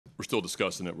we're still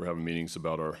discussing it. We're having meetings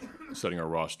about setting our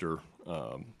roster.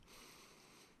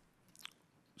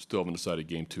 Still haven't decided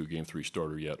game 2, game 3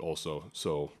 starter yet also.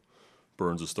 So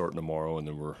Burns is starting tomorrow, and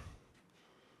then we're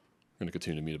going to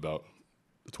continue to meet about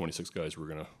the 26 guys we're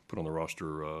going to put on the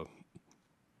roster.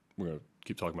 We're going to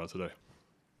keep talking about it today.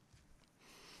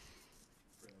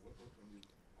 When you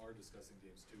are discussing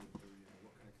games 2 and 3,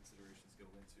 what kind of considerations go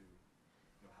into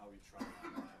how you try to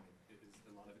manage? I mean, is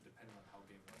a lot of it dependent on how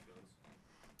game 1 goes?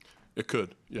 It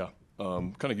could, yeah.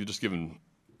 Kind of just going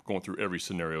through every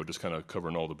scenario, just kind of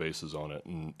covering all the bases on it,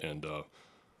 and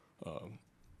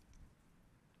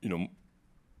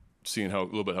seeing a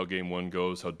little bit how game 1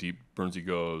 goes, how deep Burnsy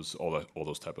goes, all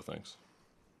those type of things.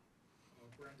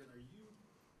 Brendan, are you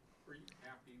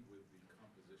happy with the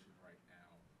composition right now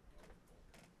of the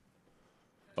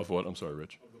bullpen? Of what? I'm sorry,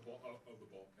 Rich. Of the bullpen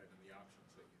and the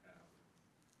options that you have.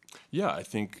 Yeah, I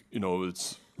think we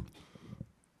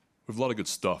have a lot of good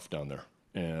stuff down there,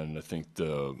 and I think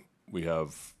we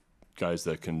have guys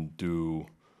that can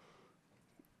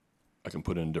I can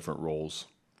put in different roles.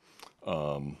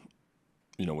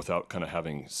 Without kind of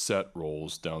having set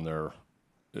roles down there,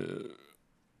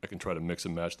 I can try to mix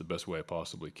and match the best way I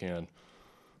possibly can.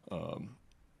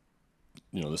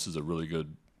 This is a really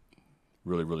good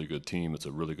team. It's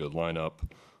a really good lineup.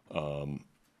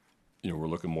 We're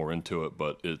looking more into it,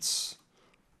 but I'm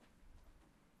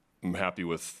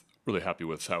really happy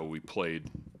with how we played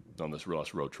on this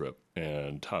last road trip,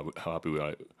 and I'm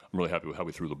really happy with how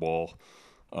we threw the ball.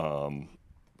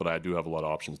 But I do have a lot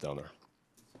of options down there.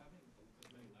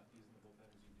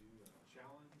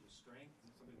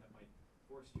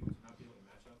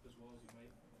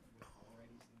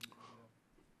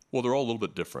 Well, they're all a little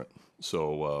bit different,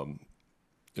 so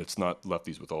it's not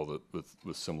lefties with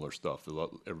with similar stuff.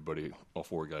 All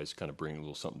 4 guys, kind of bring a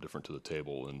little something different to the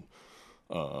table, and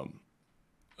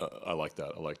I like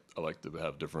that. I like to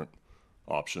have different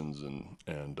options, and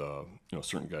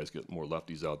certain guys get more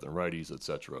lefties out than righties,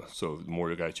 etc. So the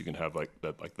more guys you can have like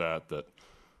that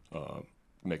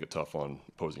make it tough on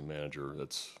opposing manager.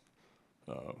 That's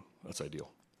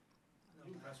ideal. Are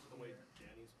you impressed with the way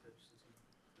Danny's pitched since he's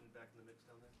been back in the mix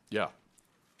down there?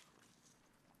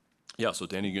 Yeah. So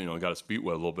Danny, got his feet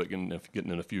wet a little bit, getting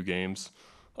in a few games,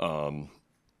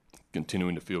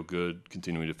 continuing to feel good,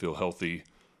 continuing to feel healthy.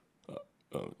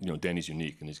 Danny's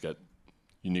unique, and he's got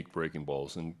unique breaking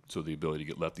balls, and so the ability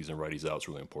to get lefties and righties out is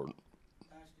really important.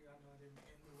 Last year, I know it didn't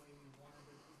end the way you wanted,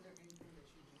 but is there anything that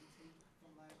you do take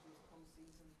from last year's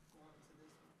postseason going into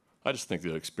this one? I just think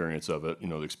the experience of it,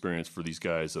 the experience for these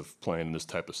guys of playing in this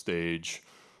type of stage,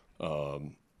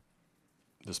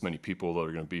 this many people that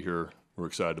are going to be here. We're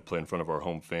excited to play in front of our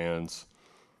home fans.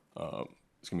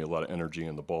 It's going to be a lot of energy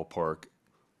in the ballpark,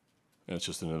 and it's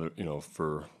just another,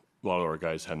 for a lot of our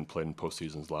guys hadn't played in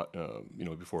postseasons,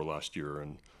 before last year,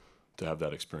 and to have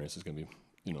that experience is going to be, I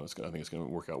think it's going to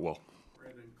work out well.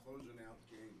 Brandon, closing out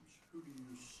games, who do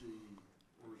you see,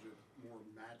 or is it more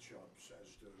matchups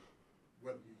as to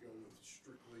whether you go with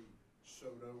strictly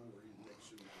Soto or you mix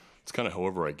and match? It's kind of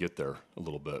however I get there a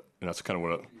little bit, and that's kind of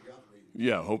what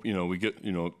You hope we get,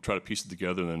 try to piece it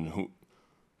together, and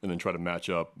then try to match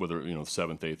up whether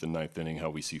 7th, 8th, and 9th inning how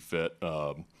we see fit.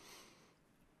 I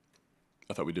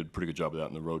thought we did a pretty good job of that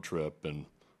in the road trip, and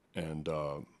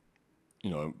a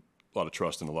lot of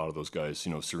trust in a lot of those guys.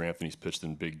 Sir Anthony's pitched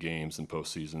in big games in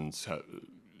postseasons,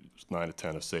 9 to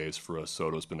 10 of saves for us.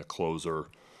 Soto's been a closer.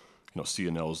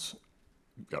 CNL's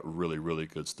got really, really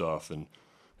good stuff, and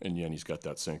Yenny's got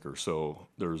that sinker. So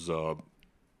there's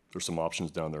some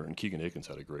options down there, and Keegan Aikens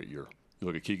had a great year. You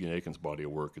look at Keegan Aikens' body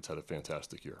of work; it's had a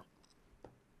fantastic year.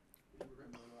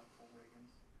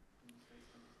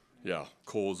 Yeah,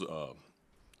 Cole's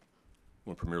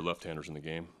one of the premier left-handers in the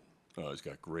game. He's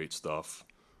got great stuff.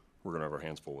 We're gonna have our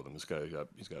hands full with him. This guy,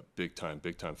 he's got big time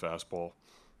fastball,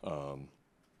 and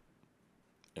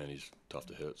he's tough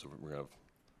to hit. So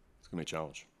it's gonna be a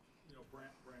challenge.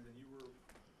 Brandon, you were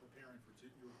preparing for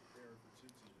two teams.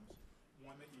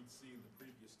 One that you'd seen the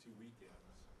previous 2 weekends,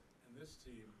 and this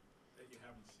team that you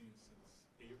haven't seen since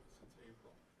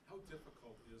April. How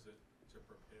difficult is it to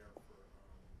prepare for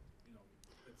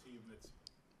a team that's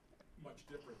much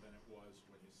different than it was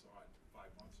when you saw it 5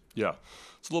 months ago? Yeah,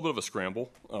 it's a little bit of a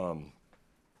scramble.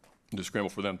 The scramble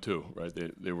for them too, right?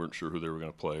 They weren't sure who they were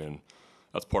going to play, and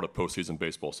that's part of postseason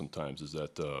baseball. Sometimes is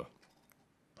that the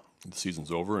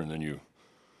season's over, and then you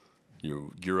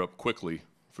gear up quickly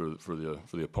for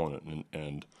the opponent.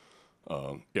 And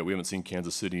we haven't seen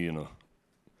Kansas City in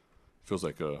feels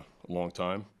like a long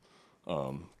time.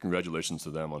 Congratulations to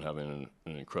them on having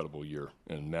an incredible year,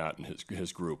 and Matt and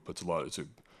his group. It's a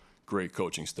great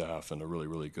coaching staff and a really,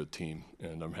 really good team.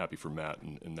 And I'm happy for Matt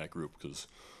and that group because,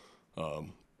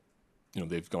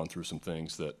 they've gone through some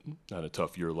things that had a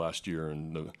tough year last year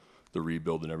and the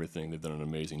rebuild and everything. They've done an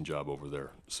amazing job over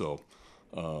there. So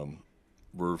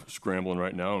we're scrambling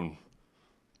right now and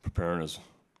preparing as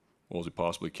well as we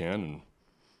possibly can and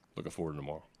looking forward to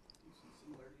tomorrow. Some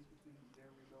similarities between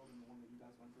their rebuild and the one that you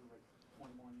guys went through, like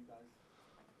 21, you guys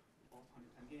lost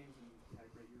 110 games and you had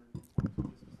a great year in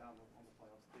 22, missed out on the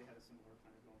playoffs. They had a similar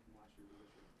kind of going from last year to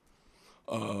this year.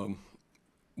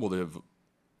 Well, they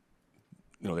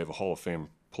have a Hall of Fame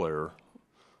player,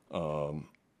 and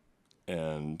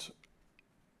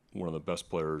one of the best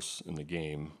players in the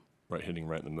game, hitting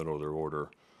right in the middle of their order.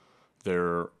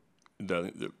 They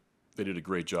did a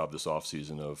great job this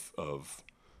offseason of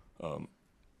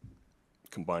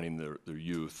combining their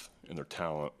youth and their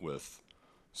talent with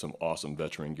some awesome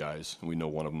veteran guys. And we know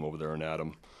one of them over there in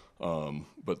Adam,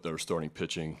 but they're starting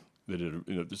pitching. They did.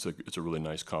 It's a really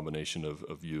nice combination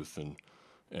of youth and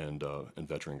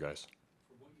veteran guys.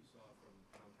 From what you saw from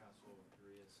Mountcastle,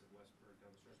 Urias, and Westberg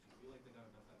down the stretch, do you feel like they got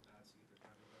enough at bats to get their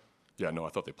time together? Yeah, no, I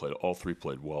thought all three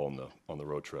played well on the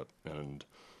road trip, and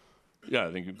yeah,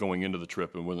 I think going into the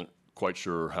trip, I wasn't quite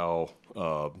sure how,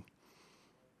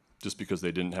 just because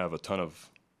they didn't have a ton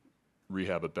of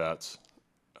rehab at bats,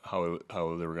 how they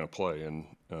were going to play, and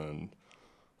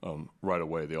right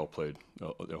away they all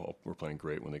were playing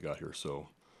great when they got here, so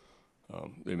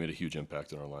they made a huge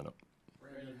impact in our lineup.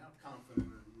 Brandon, how confident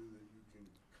are you that you can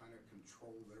kind of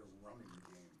control their running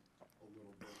game a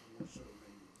little bit more so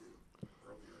than you did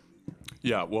earlier in the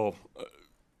year? Yeah, well,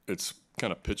 it's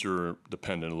kind of pitcher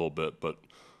dependent a little bit, but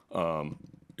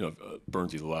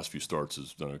Bernsey the last few starts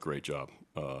has done a great job,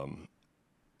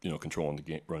 controlling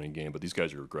the running game. But these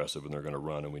guys are aggressive and they're going to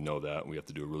run, and we know that. And we have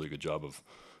to do a really good job of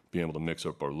being able to mix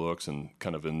up our looks, and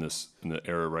kind of in the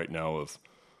era right now of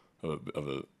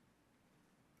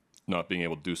not being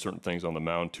able to do certain things on the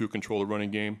mound to control the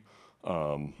running game.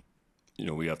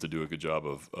 We have to do a good job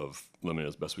of limiting it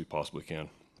as best we possibly can.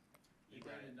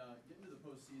 Brandon, getting to the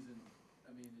postseason,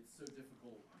 I mean, it's so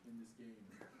difficult in this game.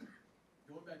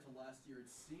 Going back to last year, it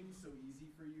seemed so easy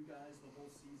for you guys the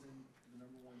whole season, the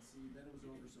 #1 seed. Then it was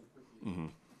over so quickly. Mm-hmm.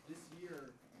 This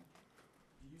year,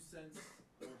 do you sense,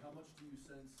 or how much do you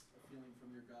sense a feeling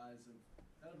from your guys of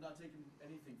kind of not taking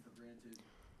anything for granted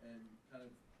and kind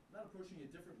of not approaching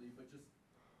it differently, but just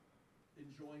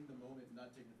enjoying the moment and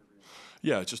not taking it for granted?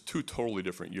 Yeah, it's just two totally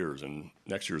different years, and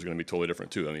next year is going to be totally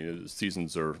different too. I mean, the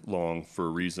seasons are long for a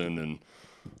reason, and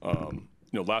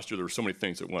last year there were so many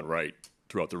things that went right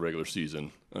throughout the regular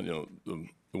season. The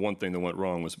one thing that went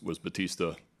wrong was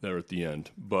Batista there at the end,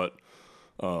 but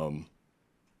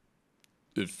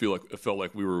it felt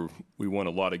like we won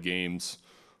a lot of games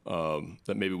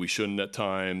that maybe we shouldn't at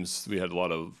times. We had a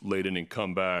lot of late inning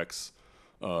comebacks.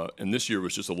 And this year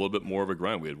was just a little bit more of a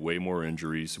grind. We had way more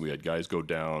injuries. We had guys go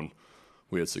down.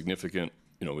 We had significant,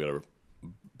 we had a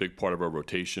big part of our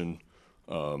rotation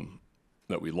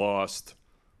that we lost.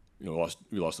 We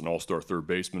lost an all-star third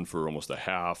baseman for almost a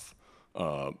half.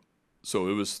 So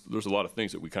there's a lot of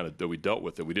things that we dealt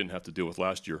with that we didn't have to deal with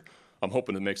last year. I'm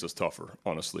hoping it makes us tougher,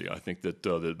 honestly. I think that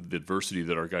the adversity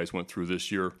that our guys went through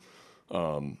this year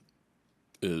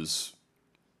is,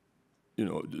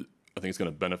 I think it's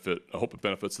going to benefit. I hope it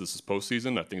benefits this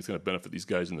postseason. I think it's going to benefit these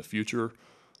guys in the future.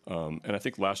 And I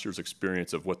think last year's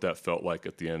experience of what that felt like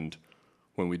at the end,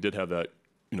 when we did have that,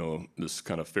 this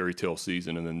kind of fairy tale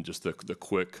season, and then just the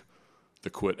quit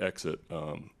exit.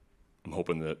 I'm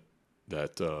hoping that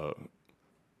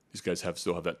these guys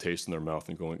still have that taste in their mouth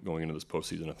and going into this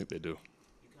postseason. I think they do. You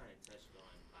kind of touched on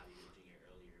Bobby Witt Jr.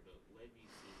 earlier, but what have you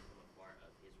seen from a part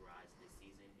of his rise this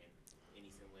season, and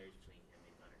any similarities between him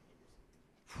and Gunnar Henderson?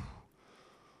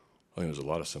 I think there's a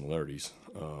lot of similarities.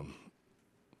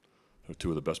 They're two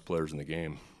of the best players in the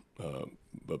game, but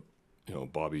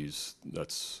Bobby's,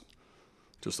 that's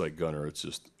just like Gunnar. It's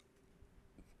just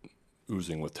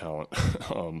oozing with talent.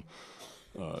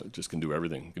 Just can do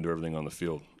everything. Can do everything on the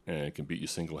field, and can beat you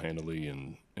single-handedly,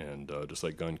 and just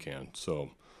like Gunn can.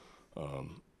 So,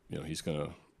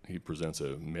 he presents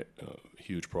a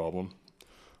huge problem.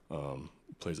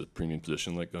 Plays a premium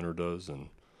position like Gunnar does, and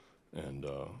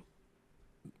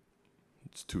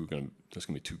that's going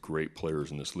to be two great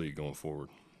players in this league going forward.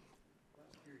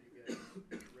 Last year, you guys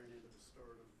ran into the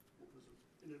start of what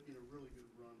ended up being a really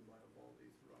good run by Evalde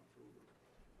through October.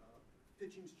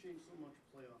 Pitching's changed so much,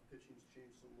 playoff pitching's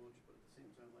changed so much, but at the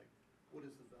same time, what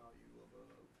is the value of a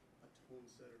tone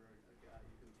setter, a guy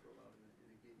you can throw out in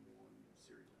a game one,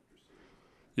 series after series?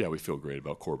 Yeah, we feel great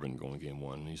about Corbin going game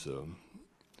one. He's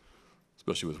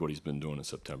especially with what he's been doing in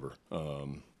September.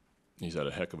 He's had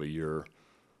a heck of a year.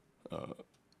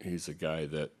 He's a guy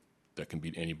that can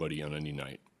beat anybody on any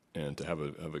night, and to have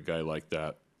a guy like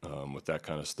that with that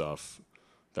kind of stuff,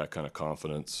 that kind of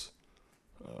confidence,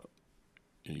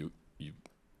 you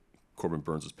Corbin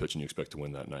Burns is pitching, you expect to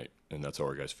win that night, and that's how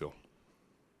our guys feel.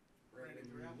 Brandon,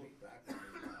 when you look back on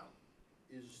it now,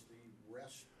 is the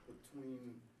rest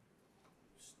between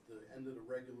the end of the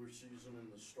regular season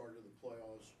and the start of the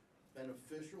playoffs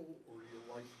beneficial, or do you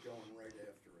like going right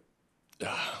after it?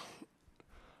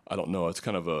 I don't know. It's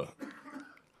kind of a,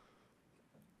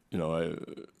 I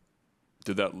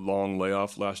did that long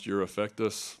layoff last year affect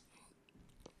us?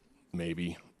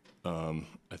 Maybe. I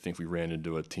think we ran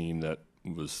into a team that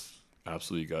was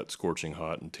absolutely got scorching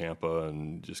hot in Tampa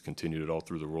and just continued it all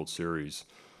through the World Series.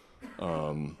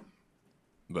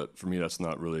 But for me, that's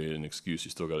not really an excuse.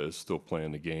 You still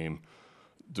playing the game.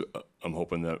 I'm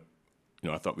hoping that,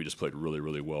 I thought we just played really,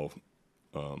 really well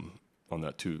on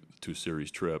that two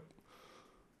series trip,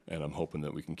 and I'm hoping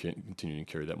that we can continue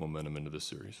to carry that momentum into this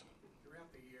series.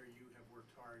 Throughout the year, you have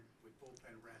worked hard with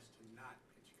bullpen rest to not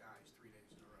pitch guys 3 days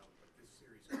in a row, but this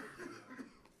series could be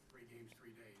 3 games,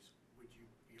 3 days. Would you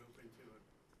be open to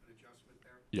an adjustment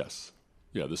there? Yes.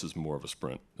 Yeah, this is more of a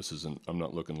sprint. I'm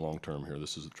not looking long term here.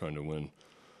 This is trying to win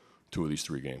 2 of these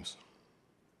 3 games.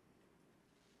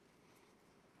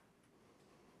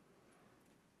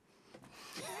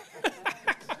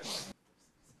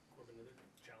 Corbin, are there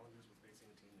challenges with facing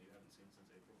a team that you haven't seen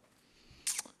since April?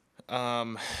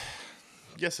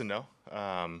 Yes and no.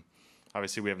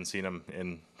 Obviously, we haven't seen them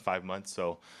in 5 months,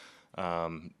 so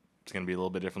it's going to be a little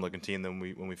bit different looking team than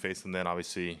when we face them then.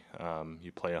 Obviously,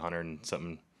 you play 100 and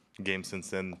something games since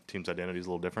then. Team's identity is a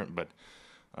little different, but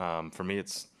for me,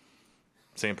 it's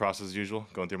same process as usual.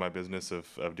 Going through my business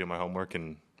of doing my homework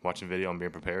and watching video and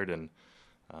being prepared, and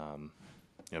I'll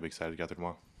be excited to get there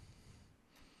tomorrow.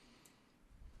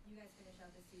 You guys finish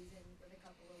out the season with a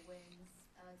couple of wins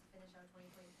to finish out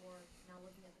 2024. Now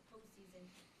looking at the postseason,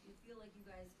 do you feel like you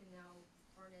guys can now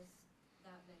harness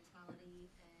that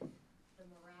mentality and the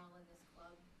morale in this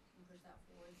club and push that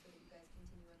forward so that you guys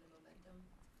continue on the momentum?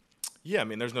 Yeah, I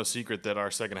mean, there's no secret that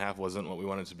our second half wasn't what we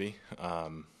wanted it to be.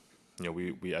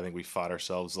 I think we fought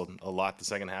ourselves a lot the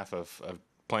second half of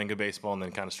playing good baseball and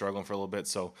then kind of struggling for a little bit.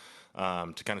 So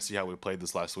to kind of see how we played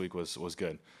this last week was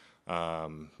good. We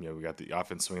got the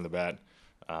offense swinging the bat,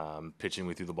 pitching.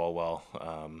 We threw the ball well.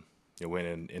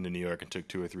 Went into New York and took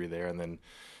 2 or 3 there, and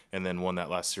then won that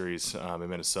last series in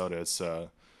Minnesota. It's a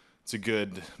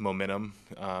good momentum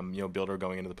builder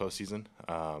going into the postseason.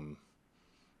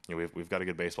 We've got a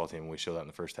good baseball team, and we show that in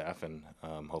the first half, and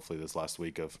hopefully this last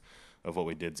week of what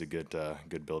we did is a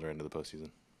good builder into the postseason.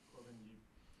 Corbin,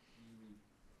 you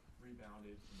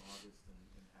rebounded from August and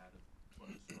had a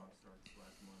bunch of strong starts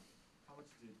last month. How much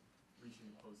did reaching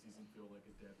the postseason feel like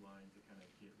a deadline to kind of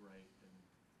get right and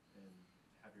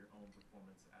have your own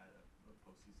performance at a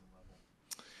postseason level?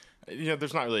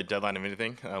 There's not really a deadline of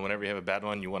anything. Whenever you have a bad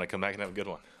one, you want to come back and have a good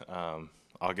one.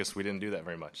 August, we didn't do that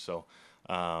very much. So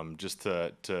just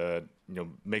to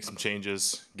make some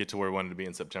changes, get to where we wanted to be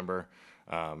in September,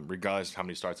 regardless of how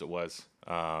many starts it was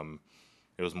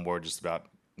more just about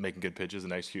making good pitches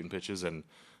and executing pitches, and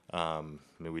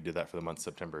we did that for the month of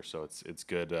September. So it's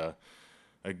good,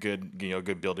 a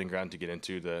good building ground to get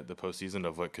into the postseason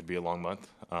of what could be a long month.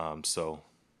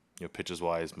 Pitches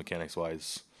wise, mechanics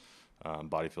wise,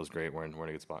 body feels great. We're in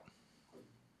a good spot.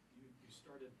 You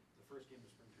started the first game of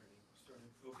spring training, started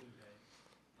opening day.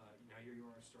 Now here you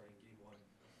are starting game 1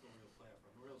 of the Orioles playoff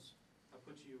run. The Orioles have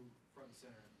put you front and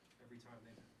center every time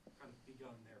they've kind of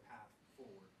begun their path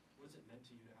forward. What has it meant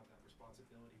to you to have that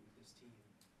responsibility with this team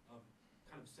of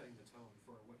kind of setting the tone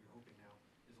for what you're hoping now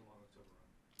is a long October run?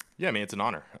 Yeah, I mean, it's an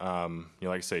honor.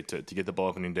 Like I say, to get the ball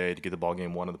opening day, to get the ball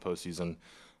game 1 of the postseason,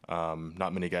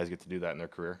 not many guys get to do that in their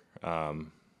career.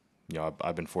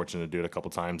 I've been fortunate to do it a couple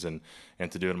times, and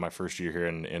to do it in my first year here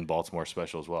in Baltimore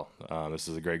special as well. This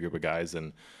is a great group of guys,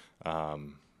 and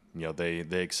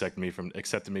they accepted me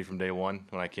from day one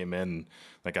when I came in,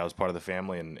 like I was part of the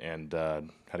family, and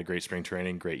had a great spring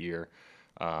training, great year.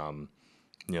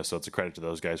 So it's a credit to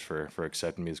those guys for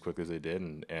accepting me as quickly as they did,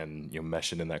 and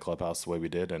meshing in that clubhouse the way we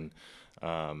did, and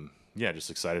just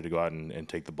excited to go out and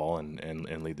take the ball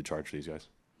and lead the charge for these guys.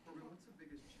 Corbin, what's the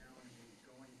biggest challenge in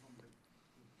going from the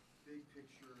big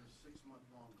picture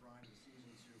 6-month-long grind of the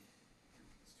season to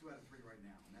it's 2 out of 3 right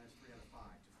now, and that is 3 out of 5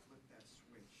 to flip that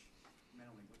switch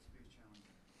mentally? What's the biggest challenge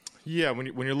there? Yeah,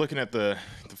 when you're looking at the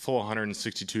full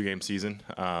 162 game season,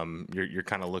 you're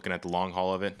kind of looking at the long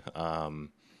haul of it.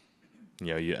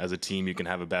 As a team, you can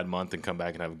have a bad month and come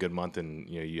back and have a good month, and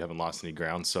you haven't lost any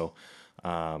ground. So,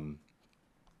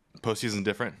 postseason's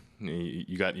different.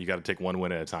 You got to take one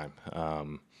win at a time.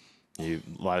 A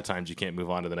lot of times you can't move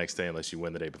on to the next day unless you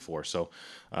win the day before. So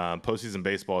postseason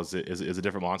baseball is a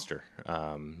different monster.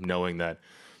 Knowing that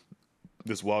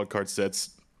this wild card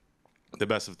sets the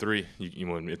best of three,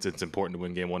 it's important to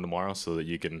win game one tomorrow so that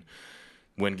you can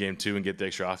win game two and get the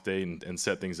extra off day and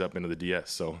set things up into the DS.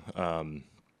 So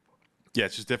yeah,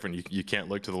 it's just different. You can't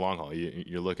look to the long haul.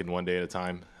 You're looking one day at a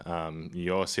time.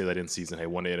 You always say that in season, hey,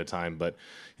 one day at a time. But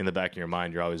in the back of your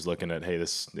mind, you're always looking at, hey,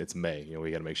 it's May.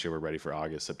 We got to make sure we're ready for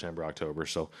August, September, October.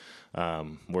 So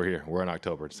we're here. We're in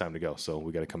October. It's time to go. So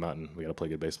we got to come out and we got to play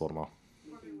good baseball tomorrow.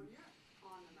 Corbin, when you're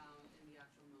on the mound in the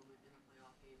actual moment in a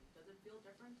playoff game, does it feel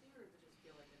different to you, or does it just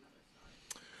feel like another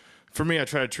start? For me, I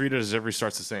try to treat it as every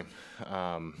start's the same.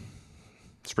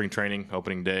 Spring training,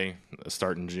 opening day, a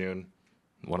start in June.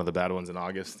 One of the bad ones in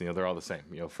August, they're all the same.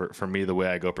 For me, the way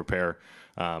I go prepare,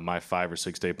 my 5 or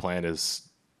 6 day plan is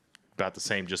about the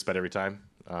same just about every time.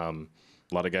 A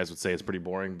lot of guys would say it's pretty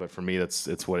boring, but for me,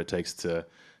 it's what it takes to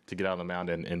get out on the mound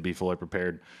and be fully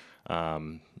prepared.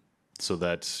 So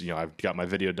that I've got my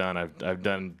video done, I've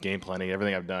done game planning,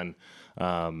 everything I've done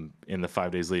in the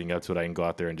 5 days leading up to it. I can go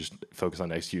out there and just focus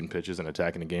on executing pitches and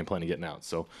attacking the game plan and getting out.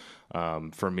 So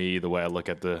for me, the way I look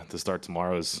at the start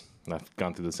tomorrow is I've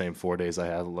gone through the same 4 days I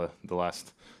had the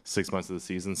last 6 months of the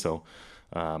season. So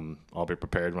I'll be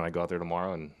prepared when I go out there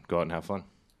tomorrow and go out and have fun.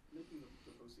 Making the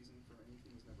postseason for any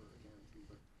team is never a guarantee,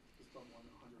 but this club won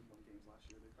 101 games last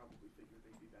year. They probably figured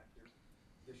they'd be back here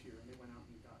this year, and they went out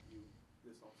and got you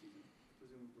this offseason,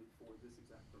 presumably for this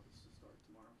exact purpose to start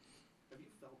tomorrow. Have you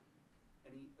felt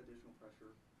any additional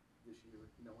pressure this year,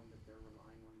 knowing that they're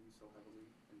relying on you so heavily,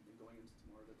 and going into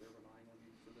tomorrow that they're relying on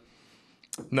you for this?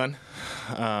 None.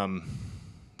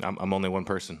 I'm only one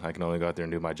person. I can only go out there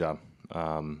and do my job.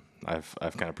 I've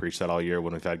kind of preached that all year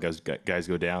when we've had guys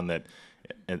go down, that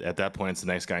at that point it's the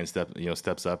next guy and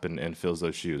steps up and fills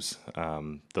those shoes.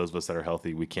 Those of us that are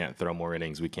healthy, we can't throw more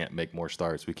innings, we can't make more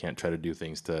starts, we can't try to do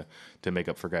things to make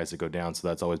up for guys that go down. So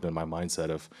that's always been my mindset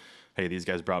of, hey, these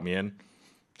guys brought me in.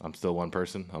 I'm still one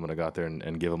person. I'm going to go out there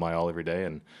and give them my all every day,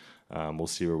 and we'll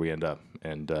see where we end up.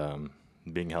 And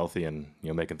being healthy and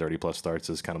making 30+ starts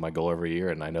is kind of my goal every year.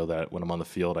 And I know that when I'm on the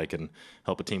field, I can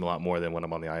help a team a lot more than when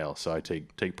I'm on the IL. So I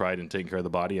take pride in taking care of the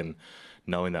body and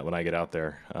knowing that when I get out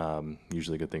there,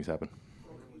 usually good things happen.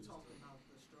 Corbin, you talked about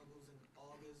the struggles in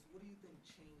August. What do you think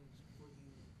changed for you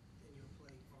in your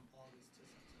play from August to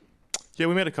September? Yeah,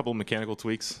 we made a couple of mechanical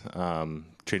tweaks,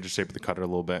 changed the shape of the cutter a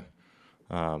little bit.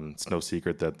 It's no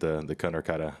secret that the cutter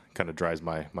kind of drives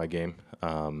my game.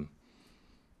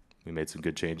 We made some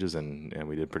good changes and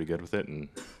we did pretty good with it, and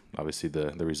obviously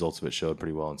the results of it showed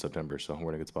pretty well in September, so we're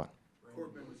in a good spot.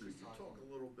 Corbin, could you talk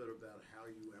a little bit about how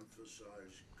you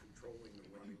emphasize controlling the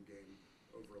running game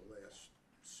over the last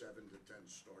 7 to 10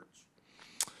 starts?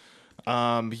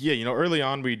 Yeah, early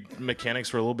on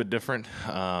mechanics were a little bit different.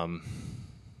 A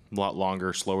lot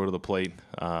longer, slower to the plate,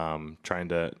 trying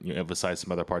to emphasize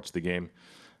some other parts of the game.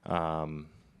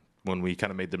 When we kind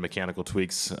of made the mechanical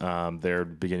tweaks there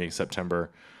beginning of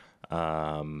September,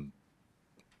 kind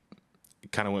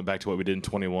of went back to what we did in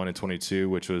 21 and 22,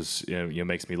 which was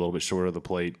makes me a little bit shorter of the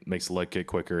plate, makes the leg kick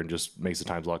quicker, and just makes the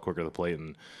times a lot quicker to the plate,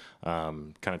 and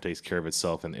kind of takes care of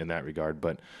itself in that regard.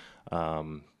 But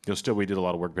still we did a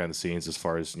lot of work behind the scenes as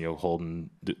far as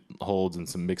holds and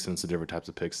some mixing some different types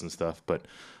of picks and stuff. But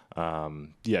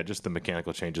yeah, just the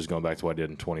mechanical changes going back to what I did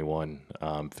in 21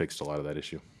 fixed a lot of that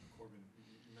issue. Corbin,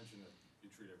 you mentioned that you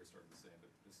treat every starter the same, but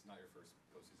this is not your first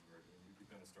postseason record. You've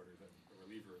been a starter, a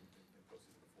reliever in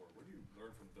postseason before. What do you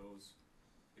learn from those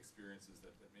experiences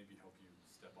that maybe help you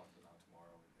step onto the mound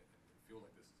tomorrow and feel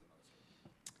like this is another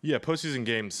start? Yeah, postseason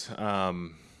games,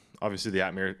 obviously the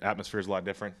atmosphere is a lot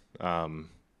different.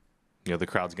 The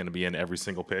crowd's going to be in every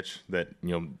single pitch that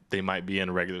they might be in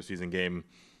a regular season game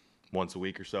once a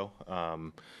week or so.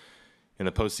 In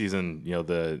the postseason,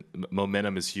 the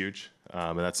momentum is huge,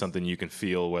 and that's something you can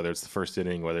feel, whether it's the first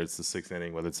inning, whether it's the 6th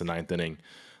inning, whether it's the 9th inning.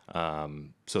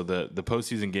 So the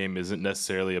postseason game isn't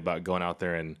necessarily about going out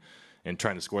there and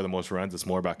trying to score the most runs. It's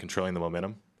more about controlling the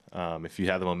momentum. If you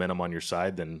have the momentum on your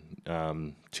side, then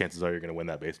chances are you're going to win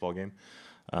that baseball game.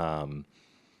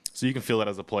 So you can feel that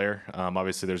as a player.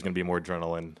 Obviously, there's going to be more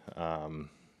adrenaline.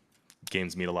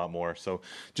 Games mean a lot more. So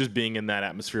just being in that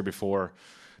atmosphere before,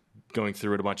 going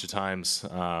through it a bunch of times,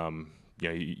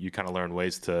 you kind of learn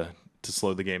ways to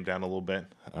slow the game down a little bit,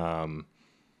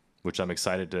 which I'm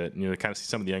excited to kind of see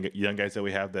some of the young guys that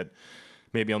we have that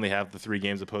maybe only have the 3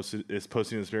 games of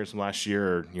postseason experience from last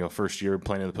year, or first year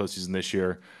playing in the postseason this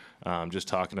year. Just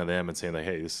talking to them and saying like,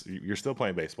 hey, you're still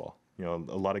playing baseball. A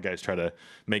lot of guys try to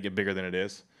make it bigger than it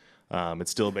is.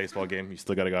 It's still a baseball game. You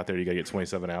still got to go out there. You got to get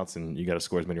 27 outs, and you got to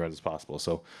score as many runs as possible.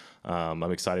 So I'm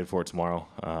excited for it tomorrow,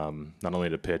 not only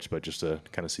to pitch, but just to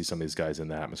kind of see some of these guys in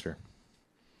the atmosphere.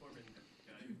 Corbin,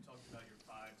 you talked about your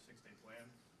 5-6-day plan.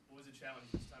 What was the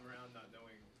challenge this time around, not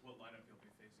knowing what lineup you'll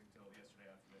be facing till yesterday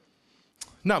afternoon?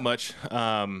 Not much.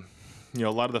 A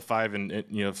lot of the 5 and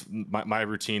my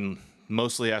routine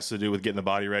mostly has to do with getting the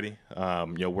body ready.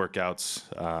 Workouts,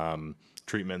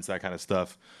 treatments, that kind of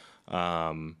stuff.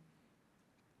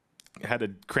 Had to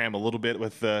cram a little bit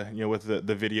with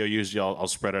the video. Usually I'll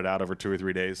spread it out over 2 or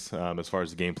 3 days as far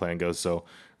as the game plan goes. So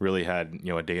really had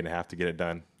a day and a half to get it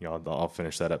done. I'll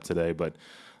finish that up today, but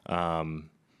not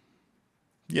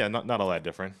all that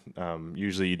different.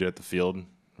 Usually you do it at the field,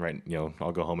 right?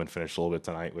 I'll go home and finish a little bit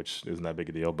tonight, which isn't that big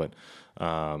a deal. But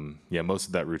most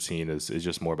of that routine is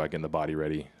just more about getting the body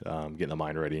ready, getting the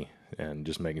mind ready, and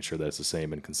just making sure that it's the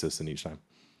same and consistent each time.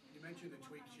 You mentioned the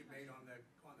tweaks you made on the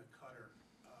cutter.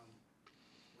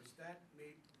 Was that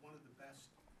made one of the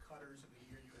best cutters of the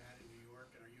year you had in New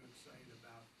York? And are you excited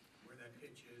about where that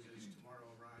pitch is as tomorrow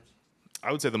arrives?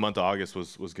 I would say the month of August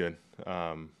was good.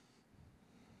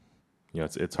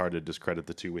 It's hard to discredit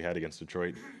the 2 we had against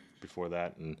Detroit before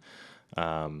that, and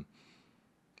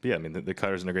the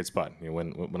cutter's in a great spot.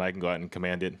 When I can go out and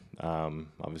command it,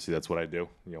 obviously that's what I do.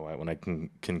 When I can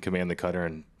command the cutter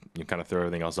and kind of throw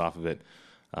everything else off of it,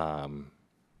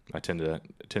 I tend to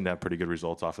have pretty good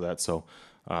results off of that. So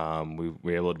we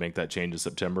were able to make that change in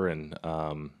September, and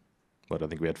I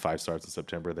think we had 5 starts in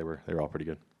September. They were all pretty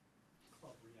good.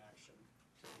 Club reaction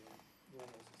to the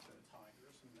Royals instead of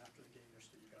Tigers, and after the game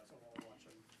yesterday, you guys are all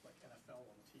watching like NFL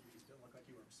on the TVs. Didn't look like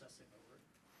you were obsessing over it.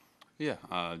 Yeah,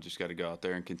 just got to go out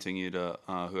there and continue to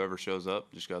whoever shows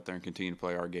up, just go out there and continue to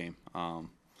play our game.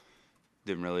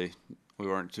 We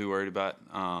weren't too worried about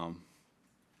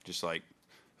just like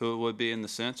who it would be in the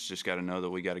sense. Just got to know that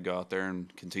we got to go out there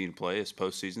and continue to play. It's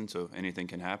postseason, so anything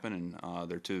can happen, and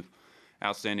they're 2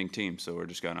 outstanding teams. So we're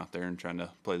just going out there and trying to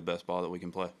play the best ball that we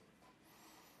can play.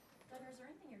 Gunnar, is there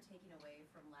anything you're taking away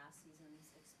from last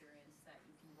season's experience that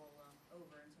you can roll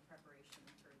over into preparation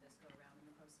for this go around in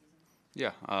the postseason?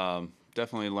 Yeah,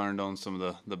 definitely learned on some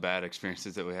of the bad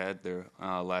experiences that we had there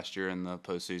last year in the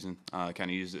postseason. Kind of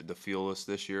used it to fuel us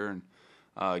this year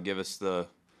and give us the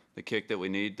kick that we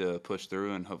need to push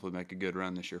through and hopefully make a good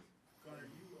run this year. Gunnar,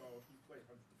 you played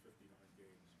 159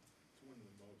 games. It's one of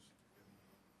the most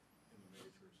in the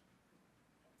majors.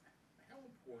 How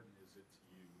important is it to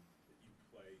you that you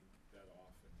play that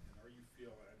often? And how do you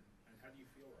feel right now?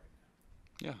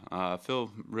 Yeah, I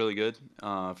feel really good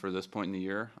for this point in the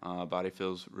year. Body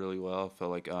feels really well. I feel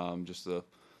like just the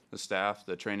staff,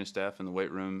 the training staff, and the weight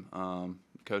room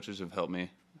coaches have helped me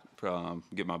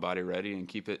get my body ready and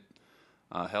keep it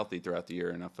healthy throughout the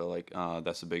year. And I feel like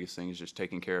that's the biggest thing is just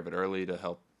taking care of it early to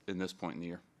help in this point in the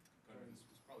year.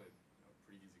 It's probably a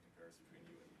pretty easy comparison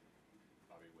between you and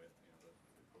Bobby Witt, the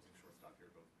opposing shortstop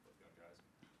here, both young guys.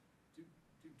 Do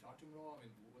you talk to him at all? I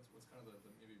mean, what's kind of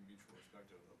the maybe mutual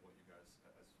respect of what you guys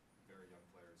as very young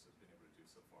players have been able to do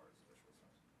so far as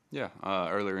shortstops? Yeah,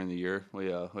 earlier in the year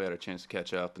we had a chance to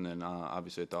catch up, and then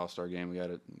obviously at the All-Star game we got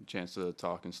a chance to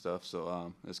talk and stuff.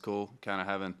 So it's cool, kind of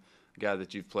having a guy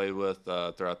that you've played with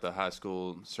throughout the high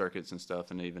school circuits and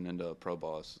stuff, and even into pro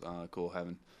ball. It's cool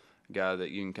having a guy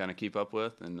that you can kind of keep up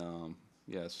with, and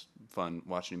it's fun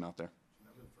watching him out there.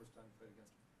 Remember the first time you played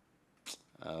against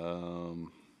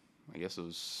him? I guess it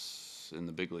was in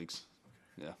the big leagues.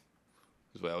 Okay. Yeah,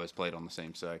 because we always played on the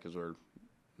same side because we're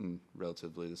in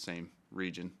relatively the same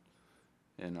region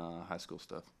in high school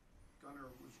stuff. Gunnar,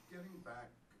 was getting back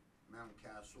Mount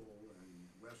Castle and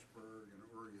Westburg and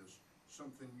Urias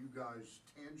something you guys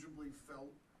tangibly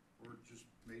felt or just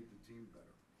made the team better?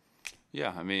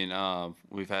 Yeah, I mean,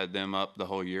 we've had them up the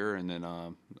whole year, and then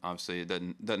obviously it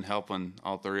doesn't help when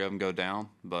all 3 of them go down,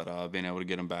 but being able to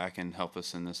get them back and help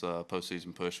us in this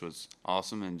postseason push was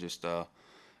awesome, and just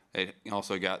it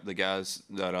also got the guys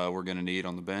that we're going to need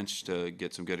on the bench to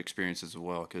get some good experiences as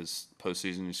well, because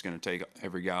postseason is going to take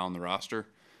every guy on the roster,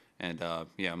 and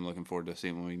I'm looking forward to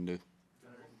seeing what we can do.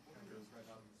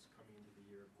 Coming into the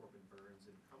year, Corbin Burns,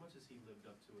 and how much has he lived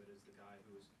up to it as the guy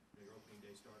who was your opening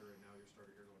day starter and now your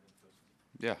starter here going into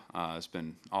postseason? Yeah, it's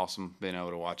been awesome being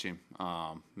able to watch him.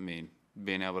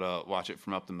 Being able to watch it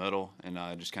from up the middle and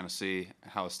just kind of see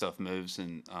how his stuff moves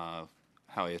and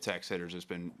how he attacks hitters has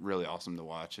been really awesome to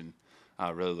watch, and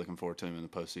really looking forward to him in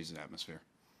the postseason atmosphere.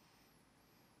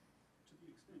 To the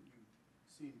extent you've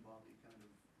seen Bobby kind of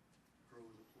grow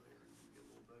as a player and get a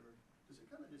little better, does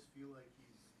it kind of just feel like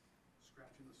he's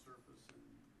scratching the surface and,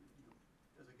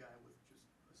 as a guy with just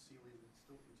a ceiling that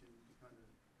still continues to kind of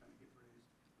get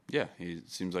raised? Yeah, he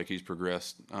seems like he's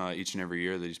progressed each and every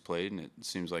year that he's played, and it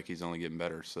seems like he's only getting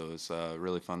better. So it's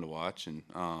really fun to watch and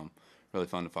really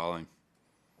fun to follow him.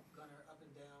 Gunnar, up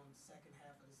and down second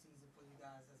half of the season for you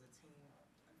guys as a team.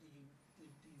 Do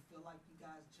you feel like you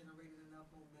guys generated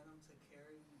enough momentum to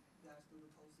carry you guys through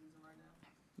the postseason right now?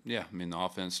 Yeah, I mean, the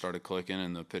offense started clicking,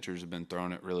 and the pitchers have been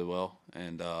throwing it really well.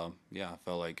 And, yeah, I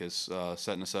felt like it's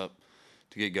setting us up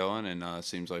to get going, and it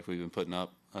seems like we've been putting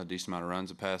up a decent amount of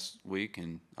runs the past week,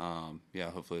 and,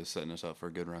 yeah, hopefully it's setting us up for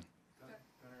a good run. Gunnar,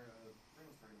 Brandon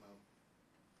was talking about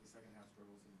the second half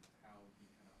struggles and how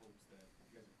he kind of hopes that you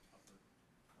guys are tougher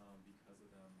because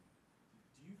of them.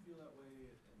 Do you feel that way?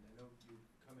 And I know you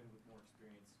come in with more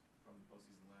experience from the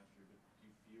postseason last year, but do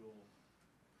you feel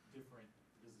different?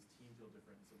 Does this team feel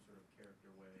different in some sort of character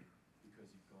way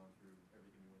because you've gone through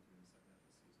everything you went through in the second half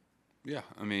of the season? Yeah,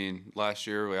 I mean, last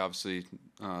year we obviously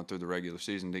through the regular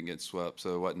season didn't get swept,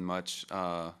 so there wasn't much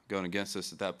going against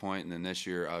us at that point. And then this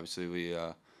year, obviously, we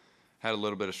had a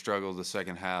little bit of struggle the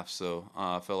second half, so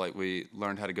I felt like we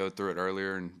learned how to go through it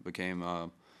earlier and became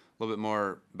a little bit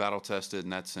more battle tested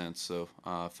in that sense. So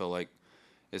I feel like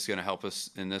it's going to help us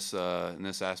in this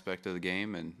aspect of the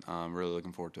game, and I'm really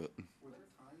looking forward to it. Were there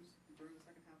times during the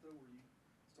second half, though, where you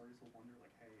started to wonder,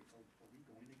 like, hey, are we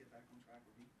going to get back on track?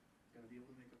 Are we going to be able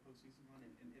to make a postseason run?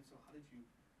 And if so, how did you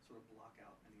sort of block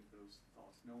out any of those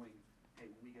thoughts, knowing, hey,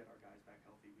 when we get our guys back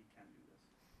healthy, we can do this?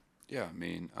 Yeah, I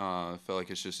mean, I feel like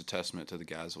it's just a testament to the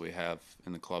guys that we have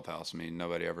in the clubhouse. I mean,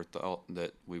 nobody ever thought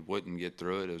that we wouldn't get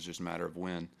through it. It was just a matter of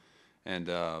when. And,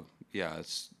 yeah,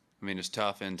 it's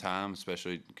tough in time,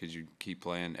 especially because you keep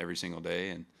playing every single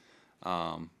day.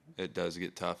 And it does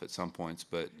get tough at some points,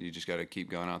 but you just got to keep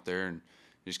going out there and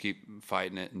just keep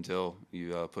fighting it until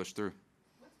you push through.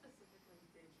 What specifically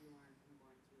did you learn from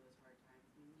going through those hard times?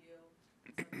 I mean, you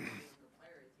and some of the younger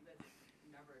players, you guys have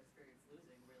never experienced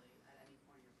losing really at any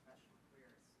point in your professional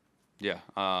careers. Yeah,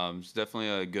 it's definitely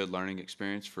a good learning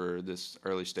experience for this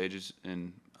early stages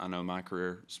in, I know, my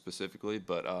career specifically,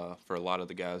 but for a lot of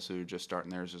the guys who are just starting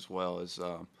theirs as well, is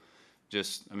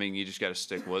you just got to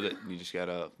stick with it. You just got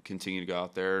to continue to go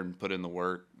out there and put in the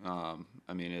work.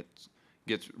 It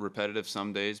gets repetitive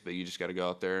some days, but you just got to go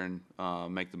out there and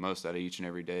make the most out of each and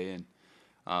every day.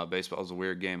 And baseball is a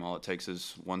weird game. All it takes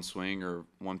is one swing or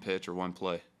one pitch or one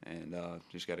play, and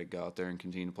just got to go out there and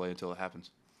continue to play until it happens.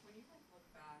 When you guys look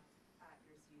back at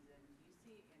your season, do you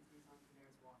see Anthony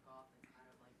Santander's walk-off as kind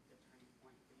of like the turning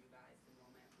point for you guys, the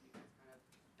moment when you guys kind of,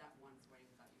 that one swing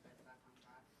got you guys back on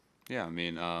track? Yeah, I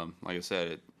mean, like I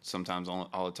said, sometimes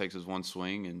all it takes is one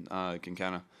swing, and it can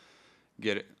kind of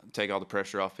take all the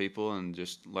pressure off people and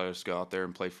just let us go out there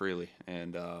and play freely.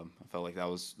 And I felt like that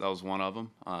was one of them.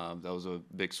 That was a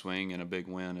big swing and a big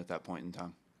win at that point in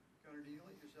time. Gunnar, do you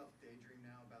let yourself daydream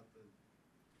now about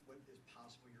what is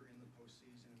possible? You're in the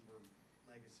postseason where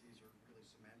legacies are really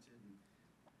cemented, and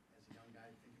as a young guy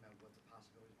thinking about what the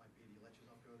possibilities might be, do you let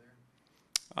yourself go there?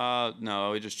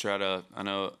 No, we just try to, I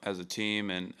know as a team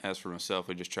and as for myself,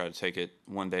 we just try to take it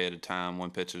one day at a time,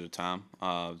 one pitch at a time.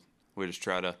 We just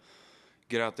try to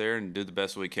get out there and do the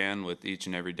best we can with each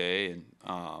and every day, and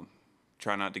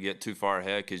try not to get too far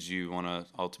ahead, because you want to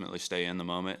ultimately stay in the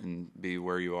moment and be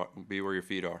where your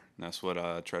feet are. And that's what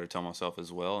I try to tell myself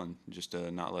as well, and just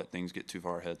not let things get too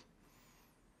far ahead.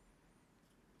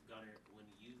 Gunnar, when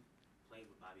you played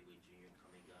with Bobby Witt Jr.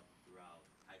 coming up throughout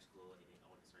high school and then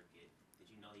on the circuit, did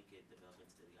you know he could develop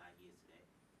into the guy he is today?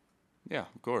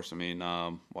 Yeah, of course. I mean,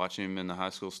 watching him in the high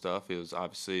school stuff, he was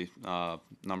obviously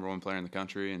 #1 player in the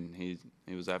country, and he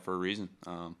was that for a reason.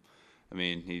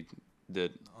 He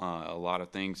did a lot of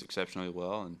things exceptionally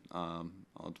well, and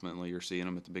ultimately you're seeing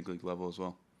him at the big league level as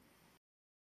well.